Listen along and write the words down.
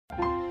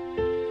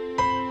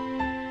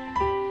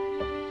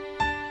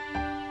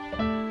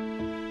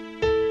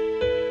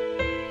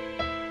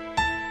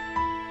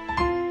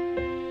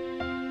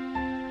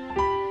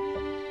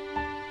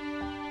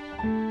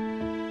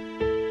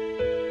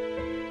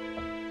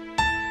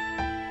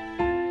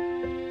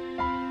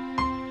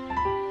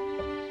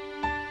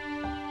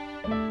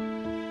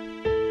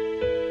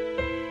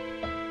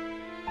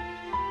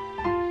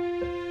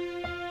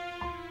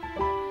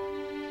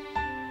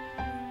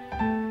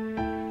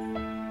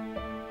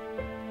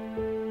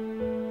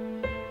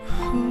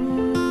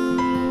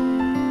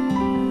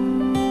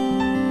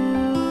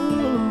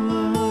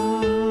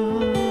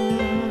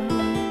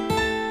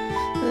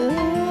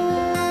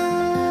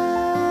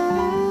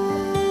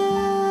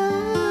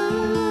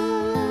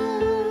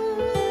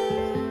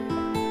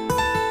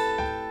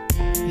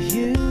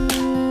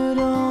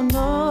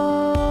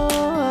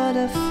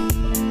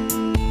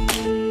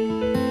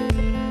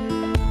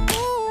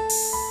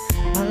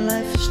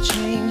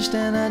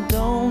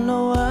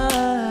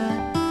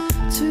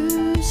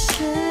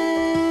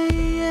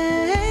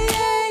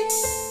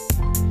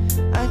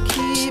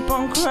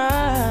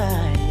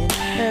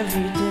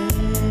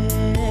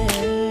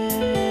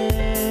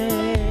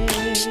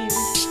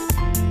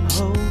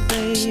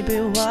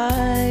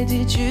why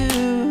did you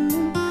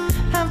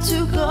have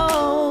to go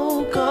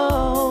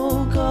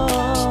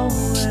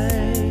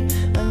away?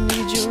 I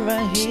need you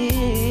right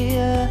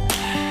here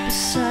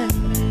beside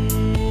me.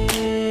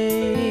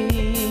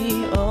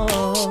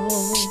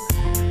 Oh,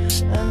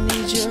 I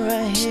need you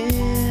right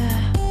here,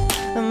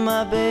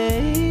 my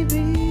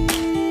baby.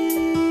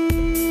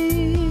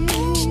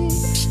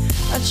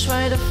 I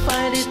try to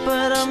fight it,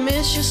 but I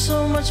miss you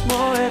so much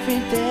more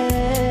every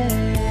day.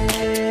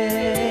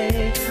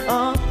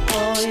 Oh,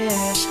 oh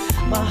yeah,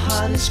 my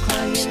heart is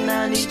crying, I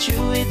need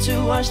you here to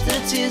wash the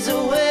tears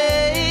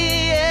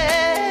away.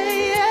 Yeah,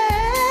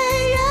 yeah,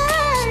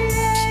 yeah,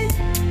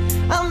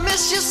 yeah. I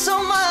miss you so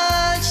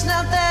much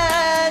now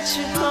that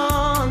you're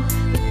gone.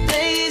 The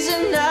days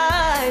and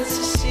nights,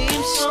 it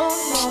seem so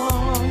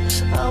long.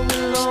 I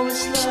will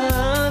always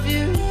love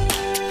you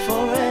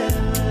forever.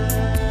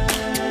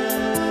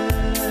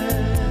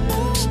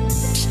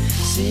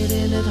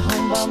 Sitting at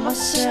home by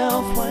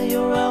myself while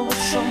you're out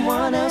with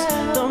someone else.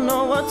 Don't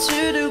know what to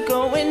do,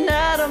 going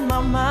out of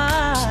my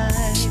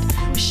mind.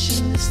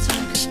 Wishing this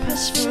time could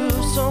pass through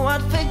so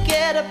I'd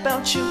forget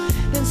about you.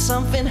 Then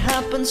something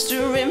happens to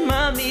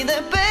remind me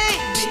that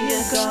baby,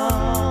 you're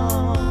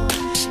gone.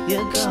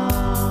 You're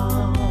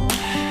gone.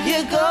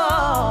 You're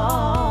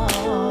gone.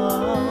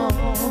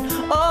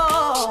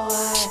 Oh, I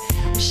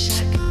wish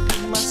I could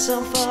pick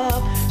myself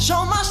up,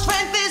 show my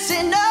strength is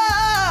enough.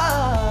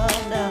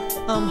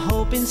 I'm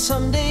hoping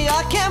someday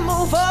I can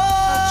move on. I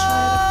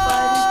try to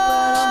fight it,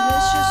 but I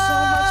miss you so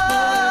much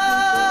more every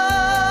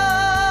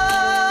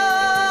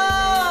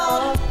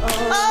day.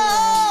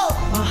 Oh,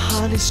 my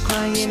heart is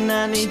crying, I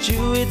need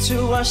you here to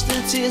wash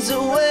the tears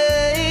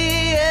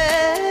away.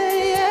 Yeah,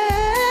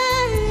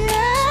 yeah,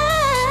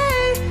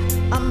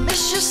 yeah. I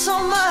miss you so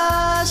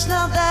much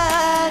now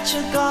that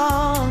you're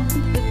gone.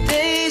 The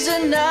days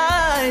and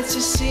nights,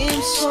 it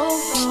seems so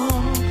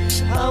long.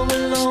 I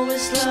will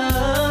always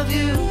love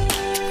you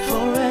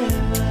forever.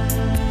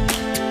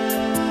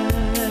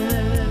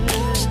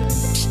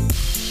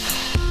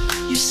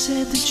 You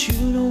said that you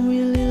don't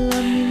really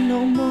love me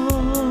no more.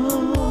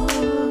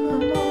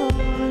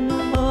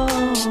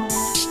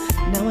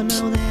 Now I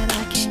know that I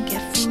can't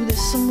get through this,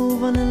 so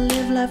move on and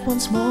live life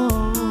once more.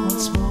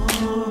 Once more,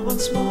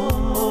 once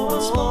more,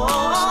 once more.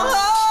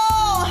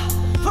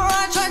 For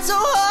I tried so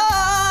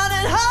hard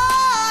and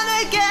hard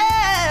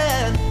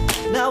again.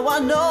 Now I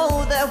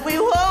know that we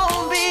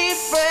won't be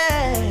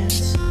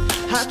friends.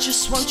 I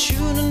just want you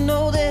to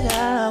know that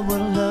I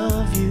will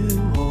love you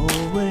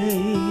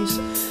always,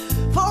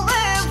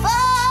 forever. I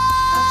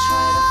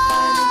try to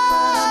find it,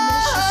 but I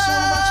miss you so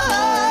much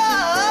more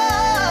every day.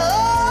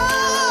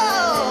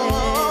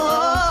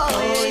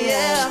 Oh,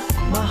 yeah.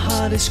 My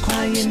heart is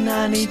crying,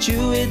 I need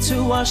you here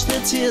to wash the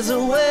tears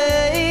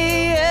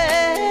away.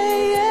 Yeah,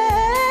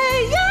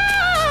 yeah,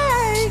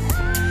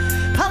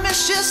 yeah. I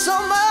miss you so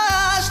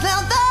much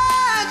now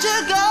that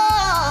you're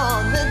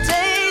gone. The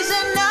days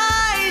and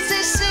nights,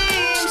 they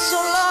seem so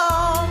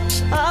long.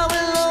 I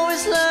will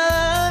always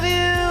love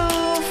you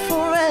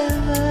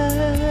forever.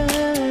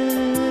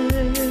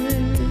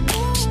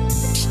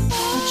 I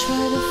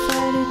try to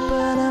fight it,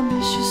 but I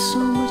miss you so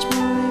much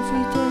more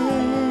every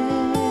day.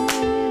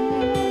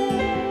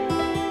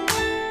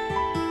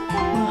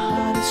 My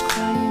heart is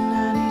crying, I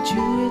need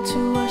you here to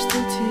wash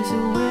the tears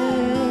away.